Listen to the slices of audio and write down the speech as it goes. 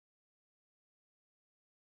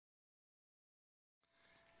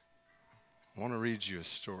I want to read you a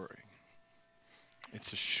story.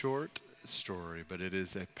 It's a short story, but it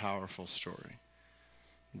is a powerful story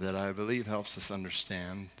that I believe helps us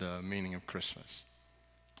understand the meaning of Christmas.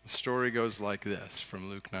 The story goes like this from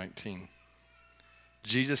Luke 19.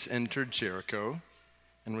 Jesus entered Jericho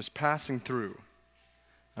and was passing through.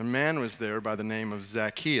 A man was there by the name of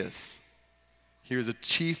Zacchaeus. He was a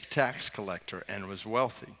chief tax collector and was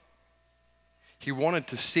wealthy. He wanted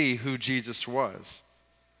to see who Jesus was,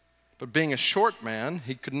 but being a short man,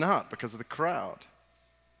 he could not because of the crowd.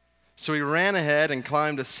 So he ran ahead and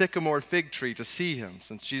climbed a sycamore fig tree to see him,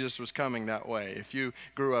 since Jesus was coming that way. If you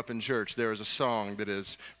grew up in church, there is a song that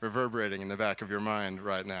is reverberating in the back of your mind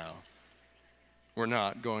right now. We're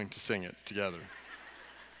not going to sing it together.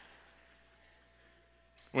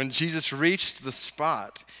 When Jesus reached the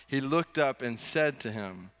spot, he looked up and said to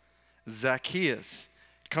him, "Zacchaeus,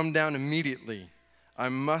 come down immediately. I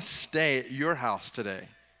must stay at your house today."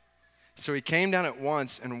 So he came down at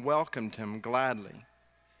once and welcomed him gladly.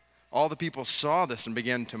 All the people saw this and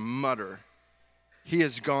began to mutter, "He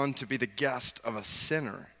has gone to be the guest of a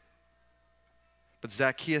sinner." But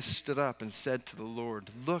Zacchaeus stood up and said to the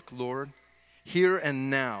Lord, "Look, Lord, here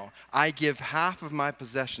and now I give half of my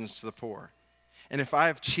possessions to the poor. And if I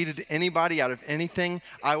have cheated anybody out of anything,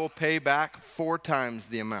 I will pay back 4 times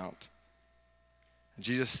the amount." And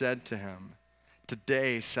Jesus said to him,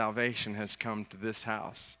 "Today salvation has come to this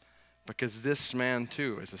house, because this man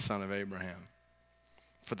too is a son of Abraham.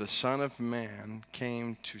 For the Son of Man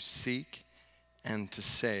came to seek and to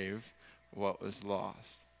save what was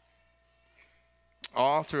lost."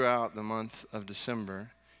 All throughout the month of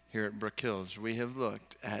December here at Brook Hills, we have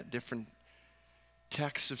looked at different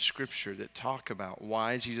texts of Scripture that talk about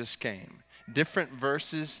why Jesus came. Different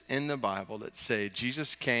verses in the Bible that say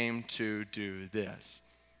Jesus came to do this.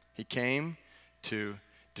 He came to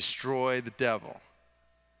destroy the devil.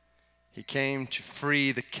 He came to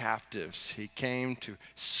free the captives. He came to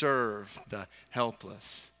serve the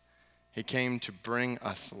helpless. He came to bring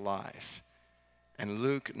us life. And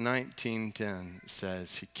Luke 19:10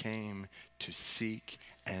 says he came to seek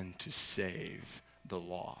and to save the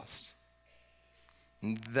lost.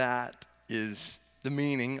 And that is the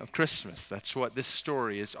meaning of Christmas. That's what this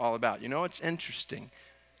story is all about. You know what's interesting?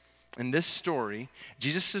 In this story,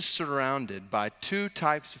 Jesus is surrounded by 2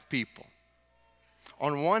 types of people.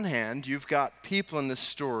 On one hand, you've got people in this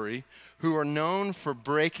story who are known for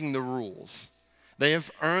breaking the rules. They have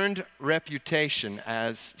earned reputation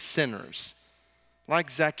as sinners, like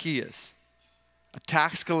Zacchaeus, a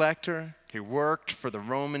tax collector. He worked for the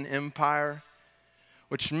Roman Empire,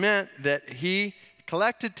 which meant that he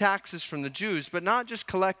collected taxes from the Jews, but not just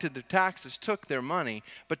collected their taxes, took their money,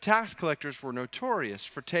 but tax collectors were notorious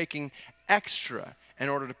for taking extra in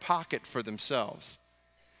order to pocket for themselves.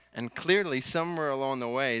 And clearly, somewhere along the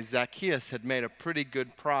way, Zacchaeus had made a pretty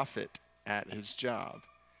good profit at his job.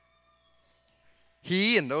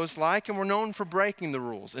 He and those like him were known for breaking the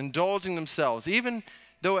rules, indulging themselves, even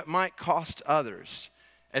though it might cost others,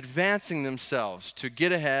 advancing themselves to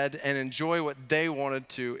get ahead and enjoy what they wanted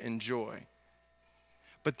to enjoy.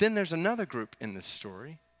 But then there's another group in this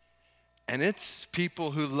story, and it's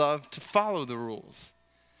people who love to follow the rules.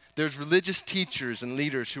 There's religious teachers and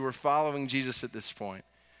leaders who are following Jesus at this point.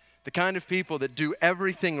 The kind of people that do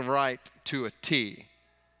everything right to a T.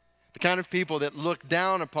 The kind of people that look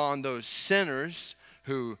down upon those sinners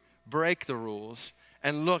who break the rules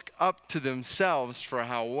and look up to themselves for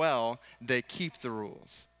how well they keep the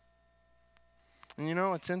rules. And you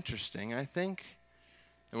know, it's interesting. I think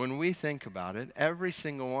that when we think about it, every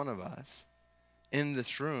single one of us in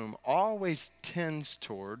this room always tends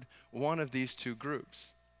toward one of these 2 groups.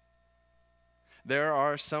 There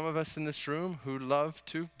are some of us in this room who love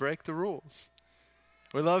to break the rules.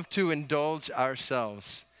 We love to indulge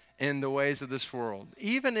ourselves in the ways of this world,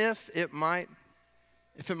 even if it might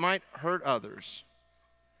hurt others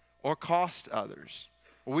or cost others.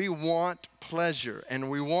 We want pleasure and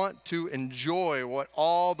we want to enjoy what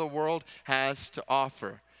all the world has to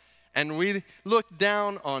offer. And we look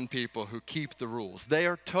down on people who keep the rules. They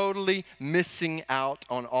are totally missing out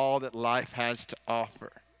on all that life has to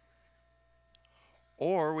offer.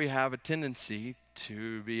 Or we have a tendency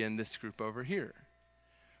to be in this group over here,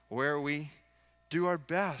 where we do our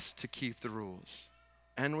best to keep the rules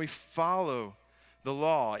and we follow the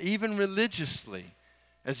law, even religiously,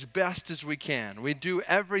 as best as we can. We do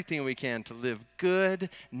everything we can to live good,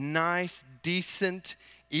 nice, decent,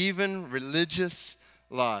 even religious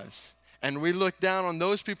lives. And we look down on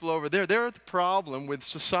those people over there. They're the problem with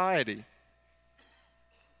society.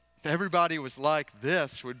 If everybody was like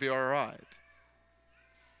this, we'd be all right.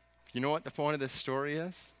 You know what the point of this story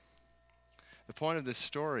is? The point of this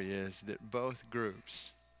story is that both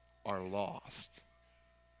groups are lost.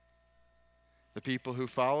 The people who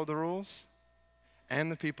follow the rules and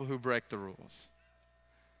the people who break the rules.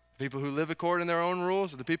 The people who live according to their own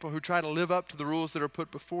rules or the people who try to live up to the rules that are put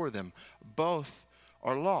before them. Both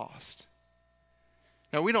are lost.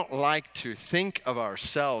 Now, we don't like to think of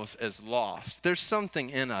ourselves as lost. There's something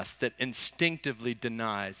in us that instinctively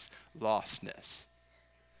denies lostness.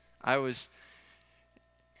 I was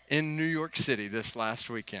in New York City this last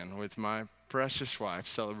weekend with my precious wife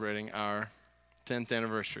celebrating our 10th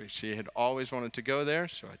anniversary. She had always wanted to go there,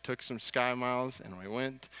 so I took some Sky Miles and we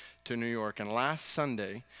went to New York. And last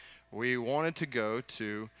Sunday, we wanted to go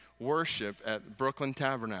to worship at Brooklyn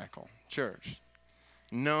Tabernacle Church,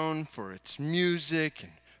 known for its music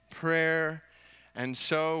and prayer. And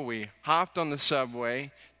so we hopped on the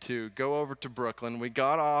subway to go over to Brooklyn. We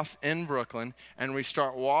got off in Brooklyn and we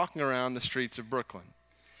start walking around the streets of Brooklyn.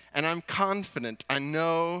 And I'm confident I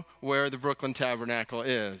know where the Brooklyn Tabernacle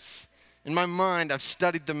is. In my mind, I've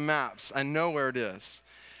studied the maps. I know where it is.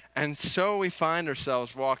 And so we find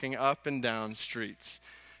ourselves walking up and down streets,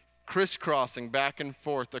 crisscrossing back and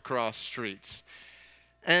forth across streets.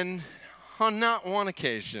 And on not one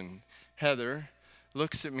occasion, Heather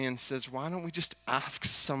looks at me and says, "Why don't we just ask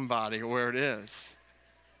somebody where it is?"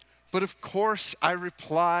 But of course, I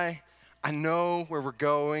reply, "I know where we're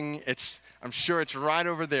going. I'm sure it's right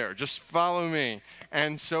over there. Just follow me."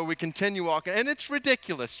 And so we continue walking. And it's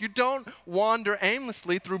ridiculous. You don't wander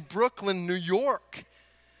aimlessly through Brooklyn, New York.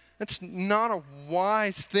 That's not a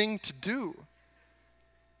wise thing to do.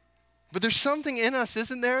 But there's something in us,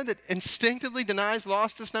 isn't there, that instinctively denies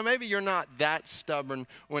lostness? Now, maybe you're not that stubborn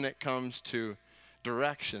when it comes to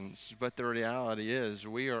directions, but the reality is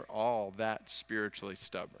we are all that spiritually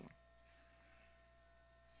stubborn.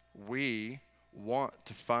 We want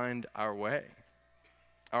to find our way,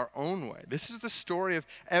 our own way. This is the story of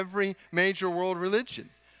every major world religion.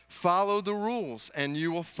 Follow the rules and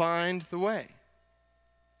you will find the way.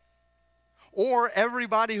 Or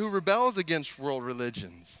everybody who rebels against world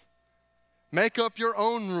religions. Make up your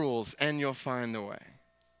own rules and you'll find the way.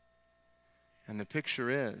 And the picture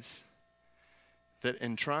is that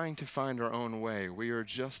in trying to find our own way, we are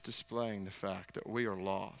just displaying the fact that we are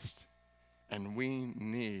lost and we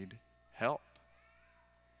need help.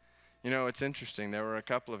 You know, it's interesting. There were a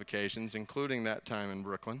couple of occasions, including that time in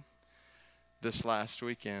Brooklyn this last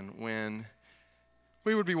weekend, when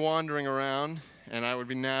we would be wandering around and I would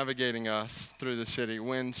be navigating us through the city,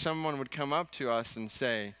 when someone would come up to us and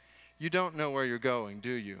say, "You don't know where you're going, do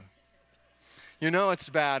you?" You know it's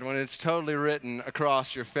bad when it's totally written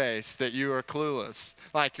across your face that you are clueless.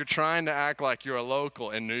 Like you're trying to act like you're a local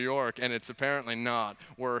in New York and it's apparently not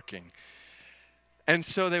working. And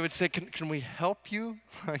so they would say, can we help you?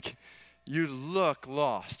 Like, you look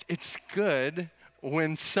lost. It's good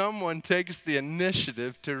when someone takes the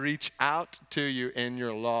initiative to reach out to you in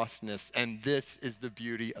your lostness. And this is the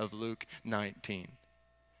beauty of Luke 19.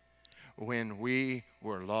 When we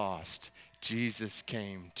were lost, Jesus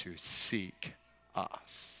came to seek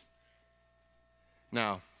us.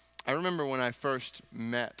 Now, I remember when I first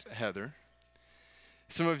met Heather.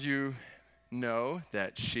 Some of you know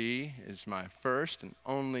that she is my first and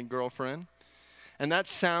only girlfriend. And that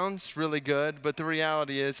sounds really good, but the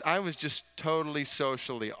reality is I was just totally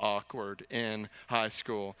socially awkward in high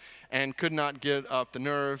school and could not get up the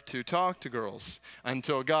nerve to talk to girls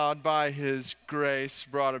until God, by His grace,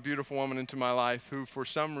 brought a beautiful woman into my life who, for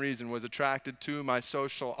some reason, was attracted to my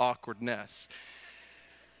social awkwardness.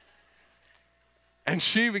 And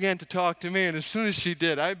she began to talk to me, and as soon as she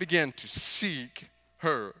did, I began to seek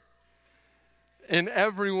her. In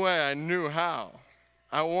every way I knew how.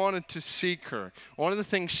 I wanted to seek her. One of the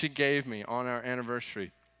things she gave me on our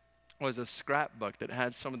anniversary was a scrapbook that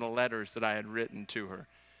had some of the letters that I had written to her.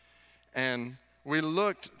 And we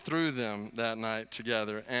looked through them that night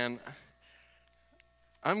together, and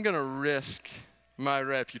I'm going to risk my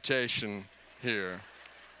reputation here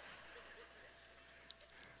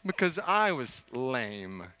because I was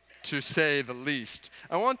lame, to say the least.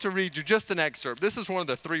 I want to read you just an excerpt. This is one of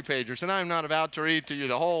the 3-pagers, and I'm not about to read to you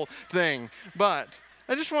the whole thing, but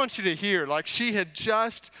I just want you to hear, like she had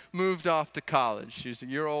just moved off to college. She's a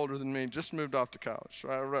year older than me, just moved off to college. So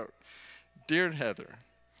I wrote, "Dear Heather,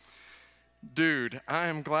 dude, I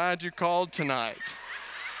am glad you called tonight.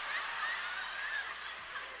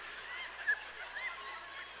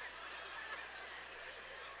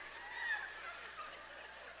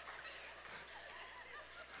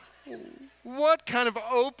 What kind of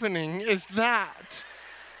opening is that?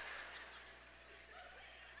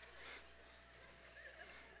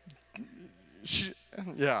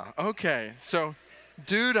 Yeah, okay. So,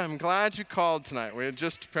 Dude, I'm glad you called tonight. We had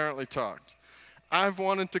just apparently talked. I've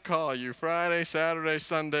wanted to call you Friday, Saturday,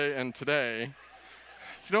 Sunday, and today.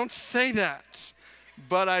 You don't say that.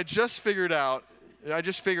 But I just figured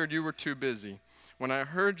you were too busy. When I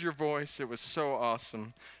heard your voice, it was so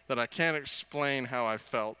awesome that I can't explain how I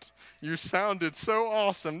felt. You sounded so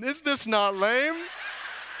awesome. Is this not lame?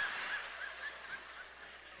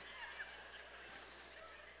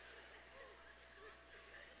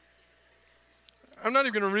 I'm not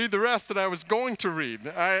even going to read the rest that I was going to read.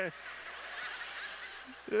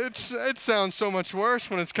 It sounds so much worse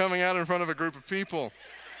when it's coming out in front of a group of people.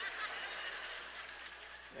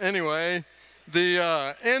 Anyway,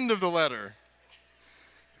 the end of the letter.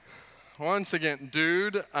 Once again,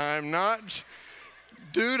 dude, I'm not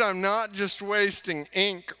just wasting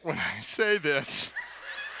ink when I say this.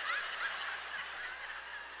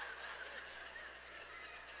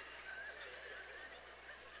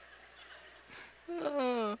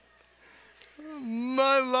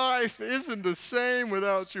 My life isn't the same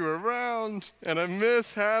without you around, and I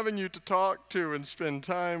miss having you to talk to and spend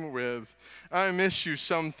time with. I miss you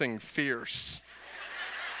something fierce.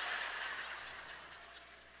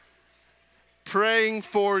 Praying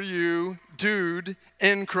for you, dude,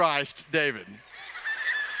 in Christ, David.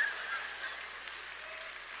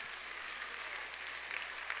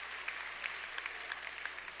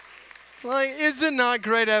 Like, is it not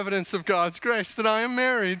great evidence of God's grace that I am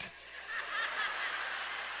married?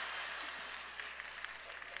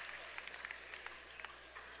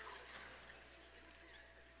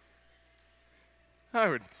 I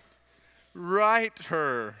would write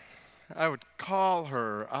her. I would call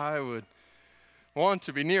her. I would want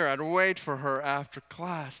to be near. I'd wait for her after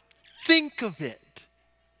class. Think of it.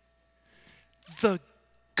 The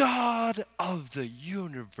God of the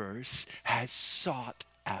universe has sought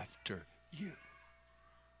after you.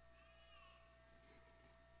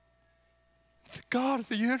 The God of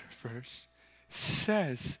the universe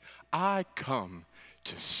says, I come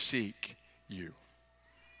to seek you,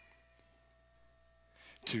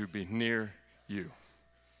 to be near you,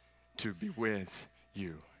 to be with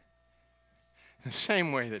you. In the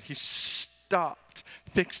same way that he stopped,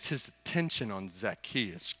 fixed his attention on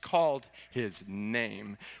Zacchaeus, called his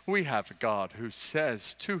name, we have a God who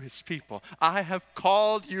says to his people, I have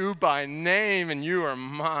called you by name and you are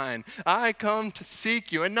mine. I come to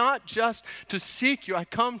seek you, and not just to seek you, I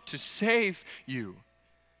come to save you.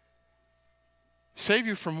 Save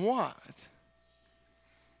you from what?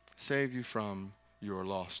 Save you from your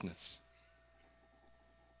lostness.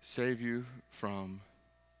 Save you from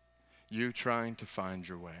you trying to find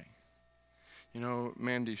your way. You know,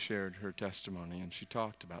 Mandy shared her testimony and she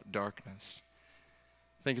talked about darkness.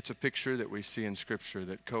 I think it's a picture that we see in Scripture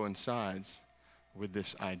that coincides with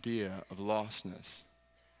this idea of lostness.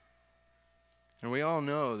 And we all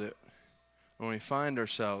know that when we find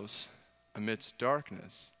ourselves amidst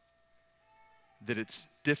darkness, that it's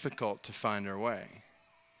difficult to find our way.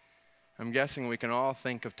 I'm guessing we can all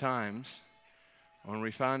think of times when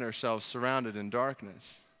we find ourselves surrounded in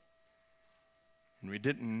darkness and we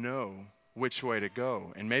didn't know which way to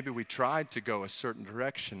go. And maybe we tried to go a certain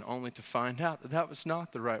direction only to find out that that was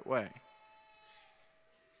not the right way.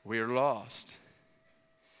 We are lost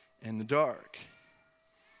in the dark.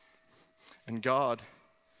 And God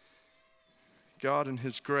in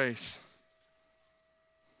His grace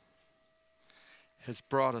has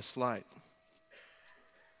brought us light.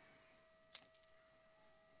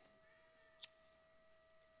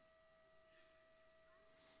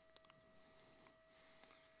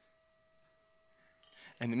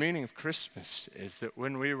 And the meaning of Christmas is that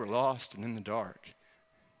when we were lost and in the dark,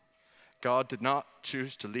 God did not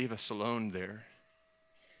choose to leave us alone there.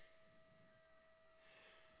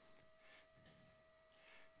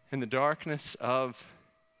 In the darkness of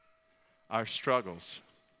our struggles,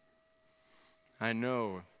 I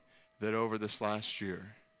know that over this last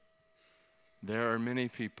year, there are many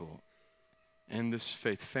people in this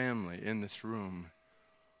faith family, in this room,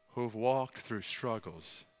 who have walked through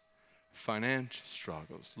struggles, financial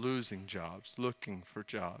struggles, losing jobs, looking for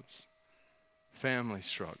jobs, family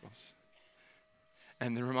struggles.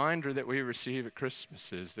 And the reminder that we receive at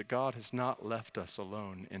Christmas is that God has not left us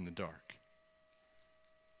alone in the dark.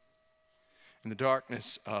 In the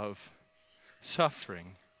darkness of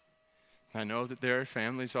suffering, I know that there are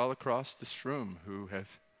families all across this room who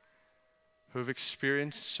have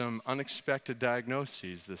experienced some unexpected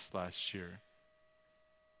diagnoses this last year,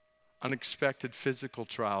 unexpected physical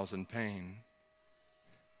trials and pain.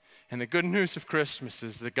 And the good news of Christmas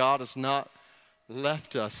is that God has not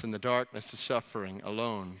left us in the darkness of suffering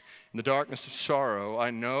alone. In the darkness of sorrow, I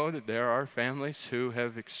know that there are families who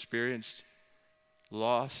have experienced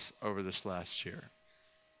loss over this last year.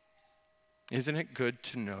 Isn't it good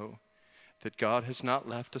to know that God has not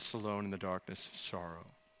left us alone in the darkness of sorrow?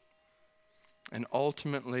 And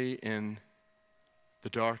ultimately in the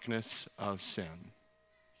darkness of sin.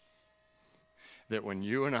 That when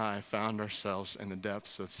you and I found ourselves in the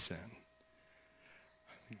depths of sin,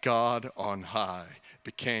 God on high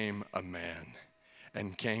became a man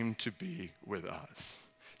and came to be with us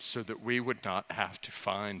so that we would not have to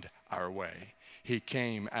find our way. He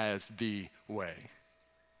came as the way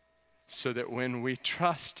so that when we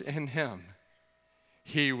trust in him,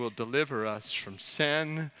 he will deliver us from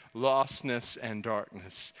sin, lostness, and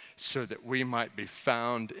darkness so that we might be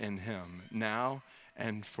found in him now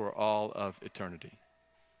and for all of eternity.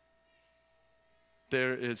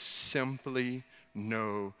 There is simply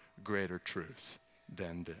no greater truth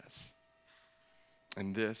than this.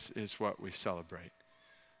 And this is what we celebrate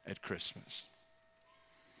at Christmas.